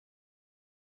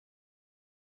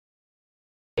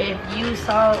If you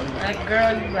saw that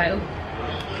girl, you'd be like, ooh.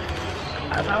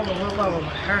 I thought I would walk with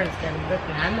her instead of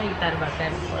Brooklyn. I know you thought about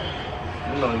that before.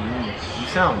 You know, you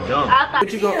sound dumb.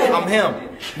 What you gonna? I'm him.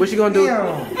 What you gonna do? Do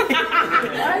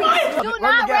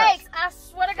not race. I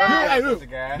swear to God.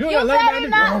 You better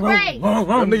not race.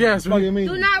 On the gas.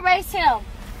 Do not race him.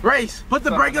 Race. Put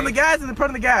the brake on the gas and then put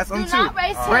on the gas. Do not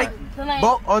race him. Brake.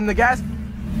 Bolt on the gas.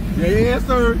 Yes,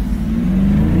 sir.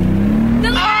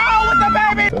 Oh, with the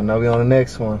baby. So now we on the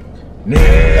next one.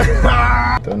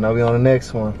 So now we on the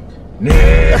next one.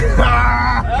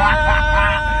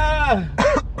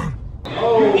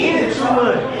 Oh, you eating too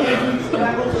much.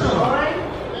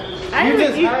 You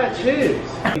just had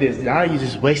chips. Now you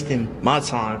just wasting my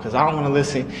time because I don't want to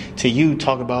listen to you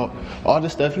talk about all the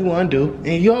stuff you want to do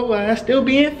and your ass still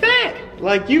being fat.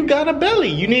 Like you got a belly.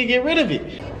 You need to get rid of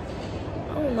it.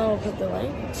 I don't know, but the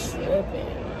lane tripping.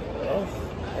 Oh,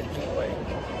 I can't wait.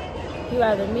 You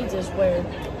rather me just wear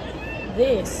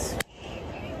this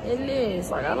and this.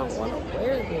 Like, I don't want to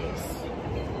wear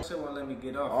this. Shit won't let me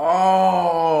get off.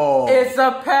 Oh. It's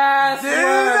a password.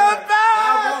 Dude, the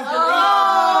password.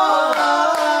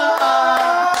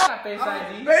 Face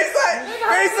ID. Face ID.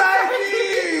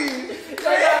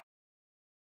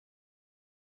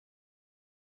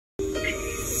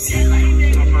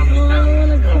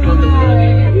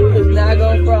 It's not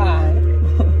gonna cry.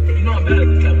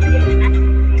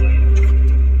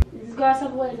 Just grab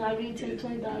some ways. I'll give you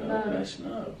 $20,000. That's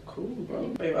not cool, bro.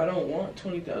 Babe, I don't want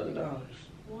 $20,000.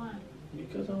 Why?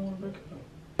 Because I want to break it up.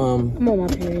 I'm on my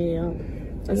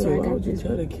period. That's why I got this.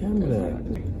 Tell the camera that.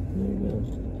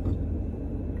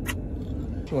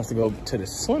 She wants to go to the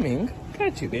swimming.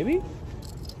 Got you, baby.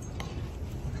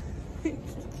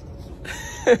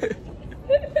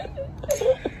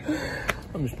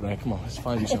 I'm just playing. Come on, let's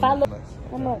find you something. If I look,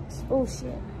 how much? Oh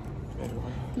shit.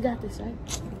 You got this, right?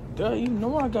 Duh, you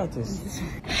know I got this.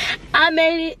 I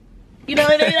made it. You know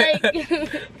what they like?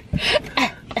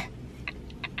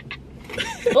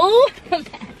 Ooh.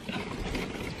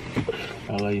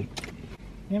 I love you.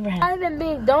 Never have. I'm not even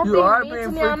being. Don't You be are mean being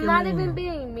to me. I'm not freaking even mean.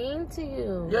 being mean to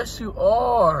you. Yes, you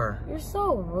are. You're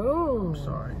so rude. I'm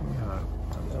sorry.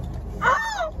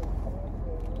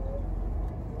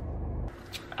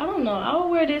 I don't know. I would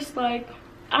wear this like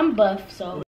I'm buff,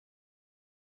 so.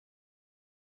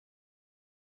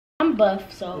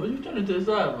 What you trying to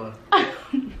decide for?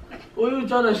 What you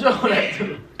trying to show that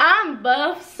to? I'm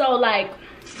buff, so like.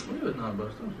 You was not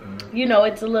buff. You know,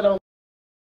 it's a little.